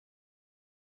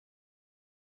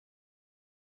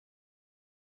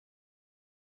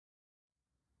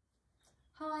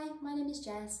Hi, my name is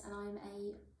Jess and I'm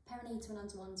a perinatal and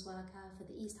under-ones worker for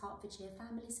the East Hertfordshire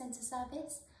Family Centre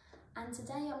service, and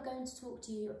today I'm going to talk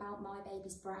to you about my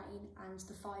baby's brain and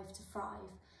the 5 to thrive.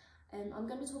 I'm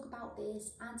going to talk about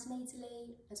this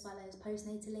antenatally as well as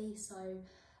postnatally,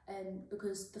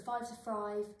 because the 5 to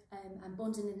thrive and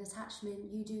bonding and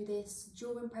attachment, you do this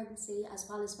during pregnancy as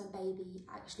well as when baby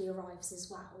actually arrives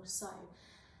as well. So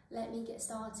let me get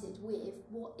started with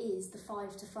what is the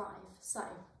 5 to thrive. So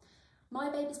My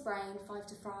Baby's Brain 5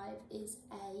 to Thrive is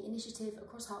an initiative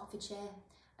across Hertfordshire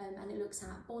and it looks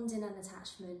at bonding and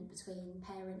attachment between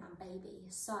parent and baby.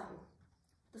 So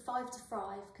the 5 to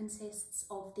Thrive consists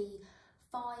of the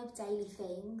 5 daily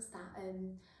things that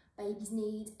babies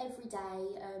need every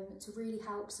day to really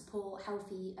help support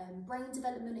healthy brain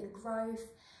development and growth,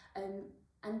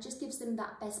 and just gives them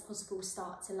that best possible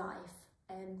start to life.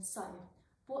 So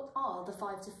what are the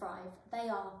 5 to Thrive? They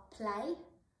are play,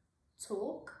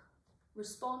 talk,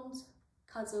 respond,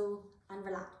 cuddle and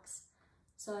relax.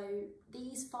 So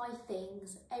these 5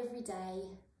 things every day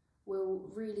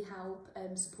will really help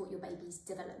support your baby's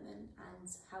development and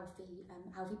healthy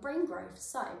brain growth.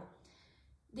 So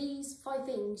these 5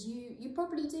 things you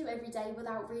probably do every day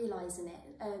without realising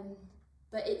it,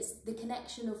 but it's the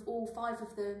connection of all 5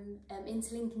 of them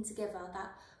interlinking together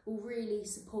that will really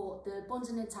support the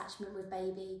bonding and attachment with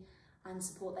baby and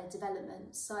support their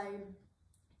development. So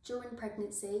during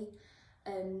pregnancy,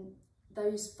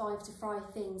 those 5 to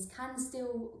thrive things can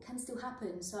still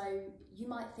happen. So you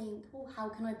might think, oh, how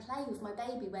can I play with my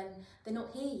baby when they're not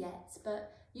here yet?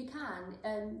 But you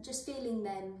can, just feeling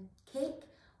them kick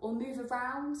or move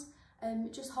around,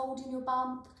 just holding your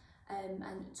bump and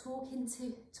talking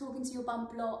to your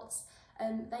bump lots.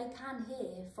 They can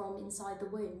hear from inside the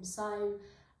womb, so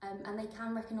and they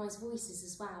can recognise voices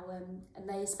as well, and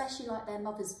they especially like their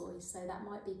mother's voice, so that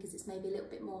might be because it's maybe a little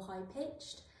bit more high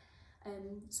pitched.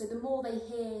 So the more they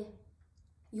hear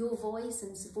your voice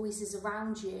and voices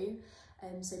around you,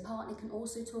 so partner can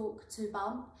also talk to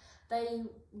bump, they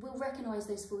will recognise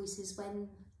those voices when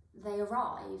they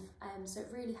arrive, so it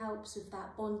really helps with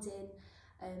that bonding,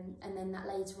 and then that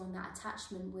later on that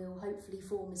attachment will hopefully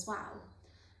form as well.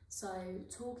 So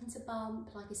talking to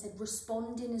bump, like I said,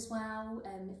 responding as well,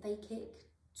 if they kick,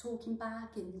 talking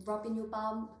back and rubbing your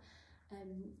bump.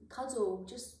 Cuddle,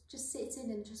 just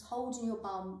sitting and just holding your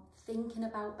bump, thinking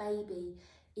about baby.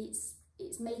 It's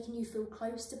making you feel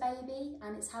close to baby,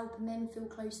 and it's helping them feel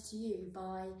close to you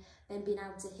by them being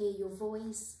able to hear your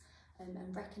voice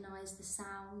and recognise the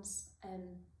sounds,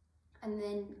 and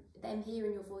then them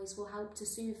hearing your voice will help to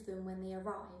soothe them when they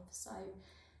arrive. So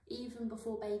even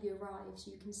before baby arrives,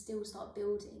 you can still start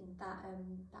building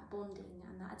that bonding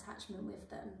and that attachment with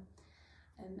them,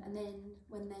 and then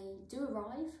when they do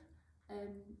arrive,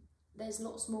 there's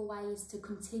lots more ways to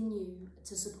continue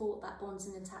to support that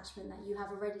bonding and attachment that you have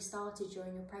already started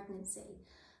during your pregnancy.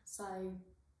 So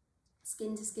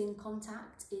skin to skin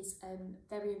contact is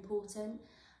very important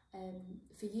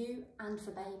for you and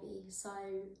for baby. So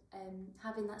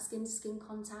having that skin to skin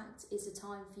contact is a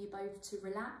time for you both to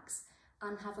relax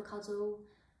and have a cuddle.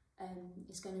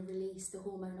 It's going to release the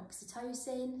hormone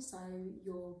oxytocin, so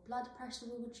your blood pressure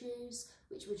will reduce,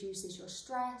 which reduces your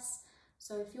stress.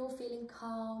 So if you're feeling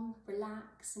calm,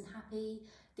 relaxed and happy,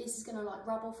 this is going to like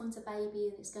rub off onto baby,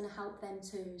 and it's going to help them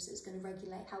too. So it's going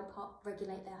to help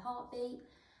regulate their heartbeat,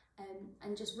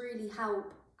 and just really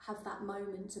help have that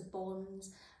moment to bond,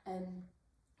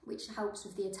 which helps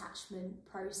with the attachment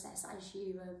process as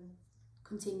you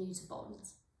continue to bond.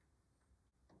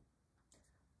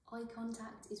 Eye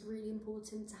contact is really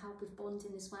important to help with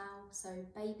bonding as well. So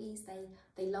babies,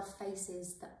 they love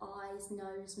faces, the eyes,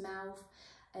 nose, mouth.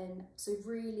 So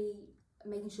really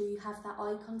making sure you have that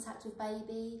eye contact with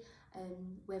baby,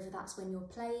 whether that's when you're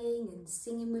playing and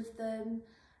singing with them,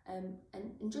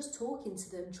 and just talking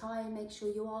to them. Try and make sure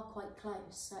you are quite close.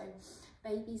 So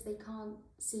babies, they can't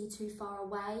see too far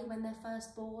away when they're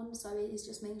first born, so it is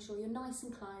just making sure you're nice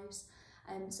and close,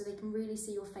 so they can really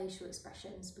see your facial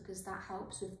expressions, because that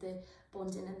helps with the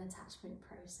bonding and attachment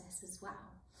process as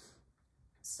well.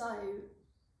 So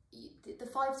the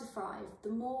 5 to thrive, the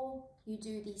more you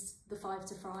do the 5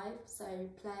 to thrive, so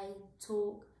play,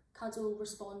 talk, cuddle,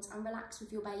 respond and relax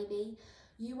with your baby,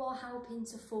 you are helping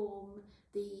to form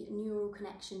the neural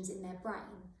connections in their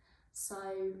brain. So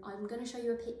I'm going to show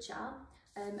you a picture,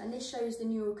 and this shows the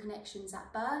neural connections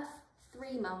at birth,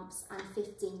 3 months and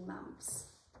 15 months.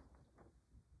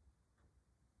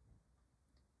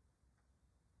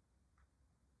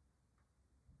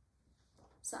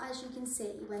 So as you can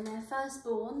see, when they're first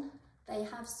born, they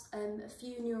have a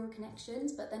few neural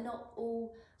connections, but they're not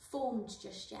all formed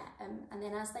just yet. And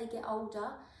then as they get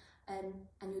older,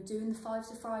 and you're doing the 5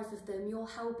 to 5 of them, you're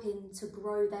helping to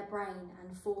grow their brain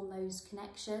and form those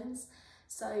connections.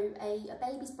 So a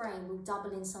baby's brain will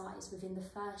double in size within the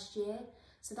first year.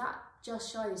 So that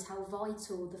just shows how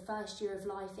vital the first year of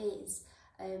life is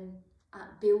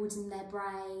at building their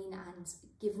brain and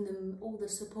giving them all the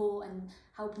support and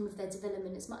helping with their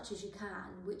development as much as you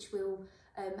can, which will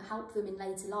help them in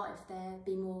later life. They'll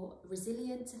be more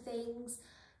resilient to things.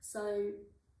 So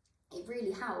it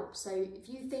really helps. So if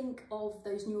you think of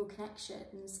those neural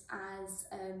connections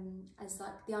as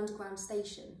like the underground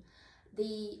station,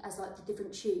 as like the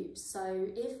different tubes. So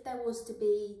if there was to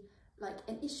be like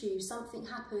an issue, something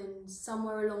happened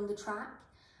somewhere along the track,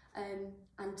 and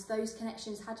those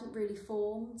connections hadn't really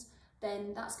formed,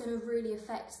 then that's going to really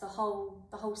affect the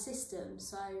whole system.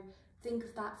 So think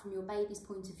of that from your baby's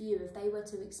point of view. If they were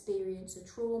to experience a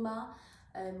trauma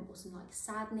or some like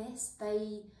sadness,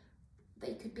 they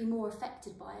could be more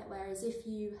affected by it. Whereas if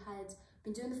you had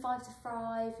been doing the 5 to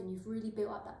 5 and you've really built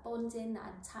up that bonding,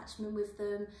 that attachment with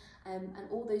them, and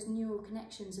all those neural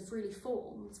connections have really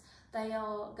formed, they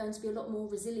are going to be a lot more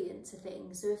resilient to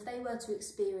things. So if they were to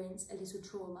experience a little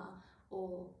trauma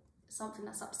or something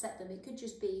that's upset them, it could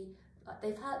just be like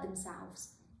they've hurt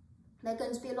themselves. They're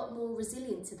going to be a lot more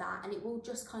resilient to that, and it will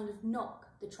just kind of knock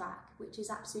the track, which is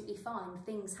absolutely fine.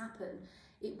 Things happen.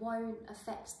 It won't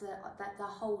affect the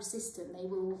whole system. They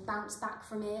will bounce back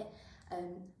from it.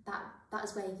 That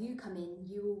is where you come in.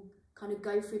 You will kind of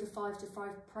go through the 5 to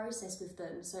 5 process with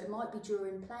them. So it might be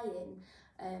during playing.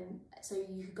 So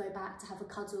you could go back to have a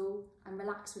cuddle and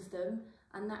relax with them,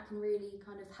 and that can really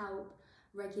kind of help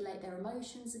regulate their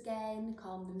emotions again,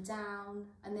 calm them down,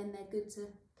 and then they're good to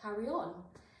carry on.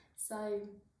 So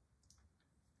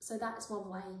that's one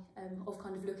way of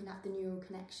kind of looking at the neural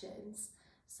connections.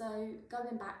 So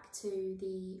going back to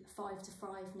the 5 to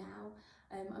 5 now,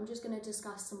 I'm just going to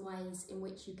discuss some ways in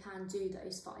which you can do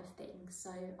those 5 things.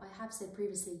 So I have said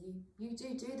previously, you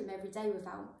do them every day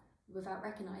without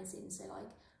recognising. So like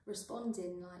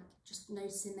responding, like just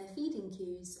noticing their feeding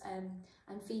cues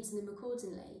and feeding them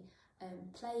accordingly.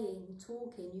 Playing,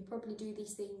 talking, you probably do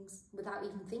these things without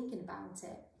even thinking about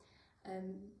it.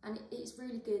 And it's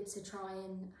really good to try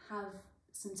and have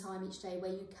some time each day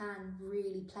where you can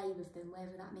really play with them,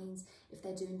 whether that means if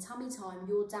they're doing tummy time,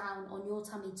 you're down on your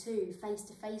tummy too, face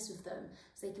to face with them,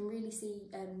 so they can really see,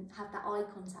 have that eye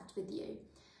contact with you.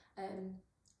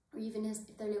 Or even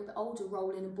if they're a little bit older,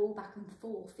 rolling a ball back and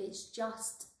forth, it's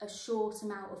just a short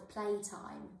amount of play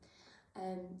time.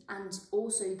 And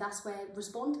also that's where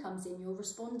respond comes in. You're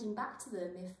responding back to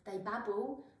them. If they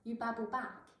babble, you babble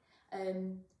back.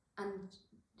 And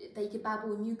they could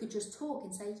babble and you could just talk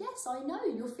and say, yes, I know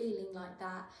you're feeling like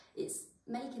that. It's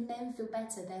making them feel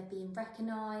better. They're being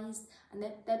recognised and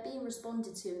they're being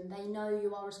responded to, and they know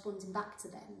you are responding back to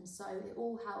them. So it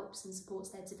all helps and supports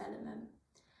their development.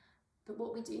 But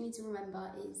what we do need to remember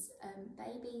is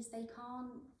babies, they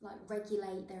can't like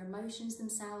regulate their emotions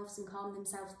themselves and calm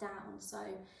themselves down. So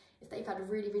if they've had a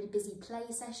really, really busy play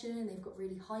session and they've got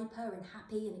really hyper and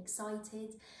happy and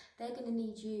excited, they're going to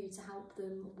need you to help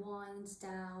them wind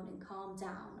down and calm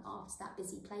down after that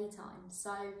busy playtime.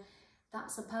 So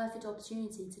that's a perfect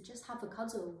opportunity to just have a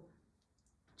cuddle.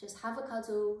 Just have a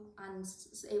cuddle and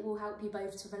it will help you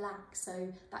both to relax.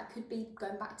 So that could be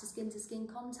going back to skin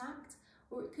contact,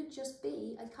 or it could just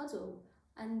be a cuddle.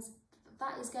 And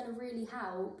that is going to really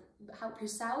help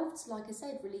yourself. Like I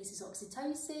said, releases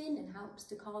oxytocin and helps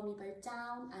to calm you both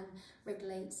down and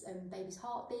regulates baby's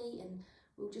heartbeat, and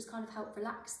will just kind of help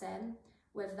relax them,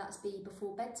 whether that's be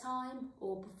before bedtime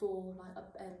or before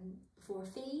before a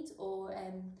feed or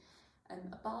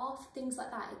a bath, things like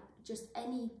that. Just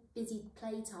any busy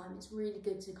playtime, it's really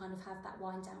good to kind of have that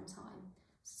wind down time.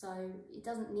 So it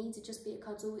doesn't need to just be a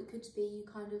cuddle. It could be you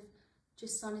kind of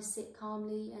just kind of sit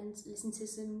calmly and listen to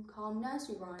some calm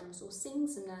nursery rhymes, or sing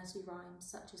some nursery rhymes,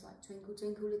 such as like Twinkle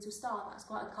Twinkle Little Star. That's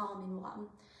quite a calming one.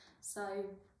 So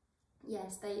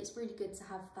yes, it's really good to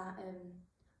have that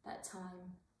that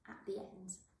time at the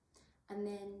end. And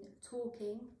then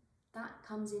talking, that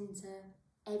comes into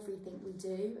everything we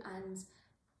do, and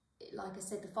like I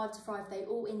said, the 5 to 5, they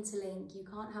all interlink. You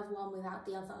can't have one without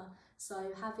the other.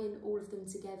 So having all of them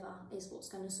together is what's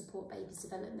going to support baby's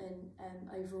development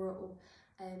overall.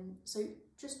 So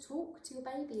just talk to your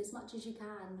baby as much as you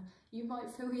can. You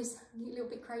might feel a little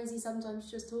bit crazy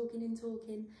sometimes just talking,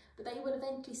 but they will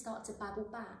eventually start to babble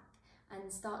back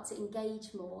and start to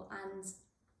engage more. And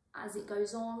as it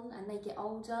goes on and they get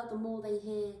older, the more they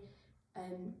hear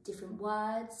different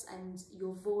words and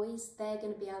your voice, they're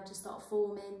going to be able to start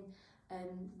forming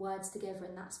words together,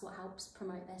 and that's what helps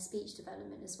promote their speech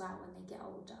development as well when they get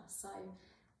older. So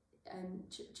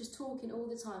just talking all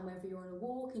the time, whether you're on a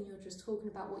walk and you're just talking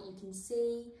about what you can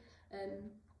see,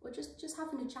 or just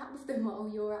having a chat with them while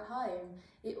you're at home.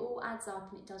 It all adds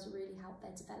up and it does really help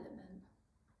their development.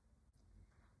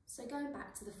 So going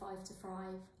back to the 5 to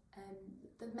thrive,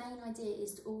 the main idea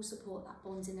is to all support that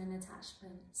bonding and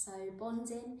attachment. So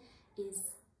bonding is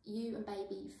you and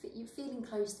baby, you feeling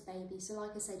close to baby. So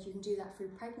like I said, you can do that through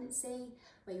pregnancy,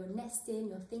 where you're nesting,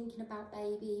 you're thinking about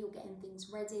baby, you're getting things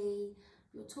ready,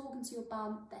 you're talking to your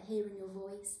bum, they're hearing your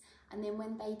voice. And then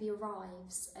when baby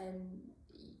arrives,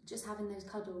 just having those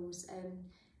cuddles.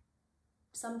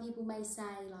 Some people may say,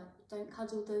 like, don't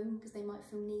cuddle them because they might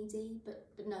feel needy, but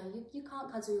no, you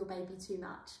can't cuddle your baby too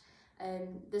much.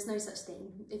 There's no such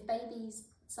thing.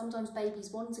 Sometimes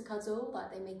babies want to cuddle,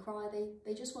 like they may cry,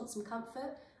 they just want some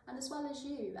comfort. And as well as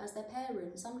you, as their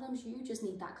parent, sometimes you just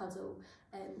need that cuddle,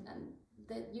 and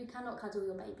that you cannot cuddle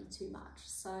your baby too much.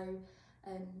 So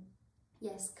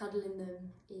yes, cuddling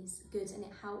them is good and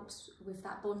it helps with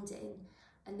that bonding.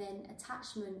 And then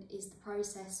attachment is the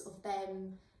process of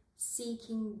them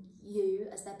seeking you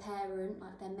as their parent,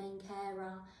 like their main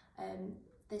carer.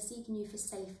 They're seeking you for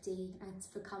safety and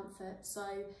for comfort. So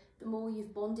the more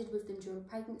you've bonded with them during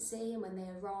pregnancy and when they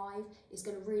arrive, it's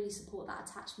going to really support that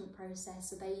attachment process.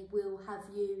 So they will have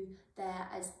you there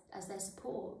as their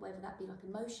support, whether that be like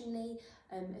emotionally.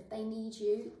 If they need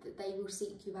you, they will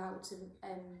seek you out to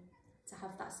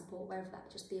have that support, whether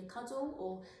that just be a cuddle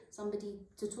or somebody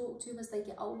to talk to as they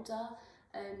get older.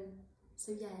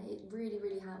 So yeah, it really,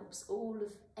 really helps.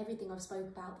 Everything I've spoke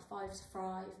about, the 5 to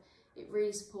thrive, it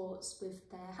really supports with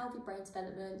their healthy brain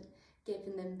development,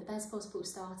 giving them the best possible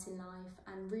start in life,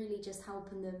 and really just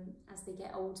helping them as they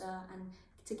get older and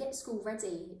to get school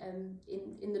ready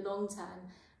in the long term.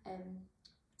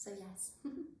 So yes,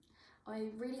 I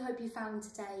really hope you found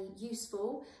today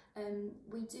useful.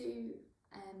 We do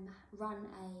run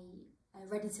a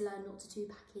Ready to Learn Not to Do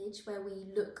package where we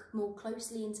look more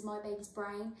closely into my baby's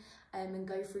brain and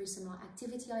go through some like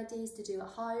activity ideas to do at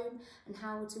home and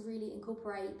how to really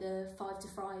incorporate the 5 to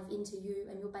thrive into you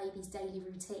and your baby's daily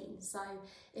routine. So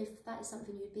if that is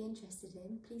something you'd be interested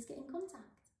in, please get in contact.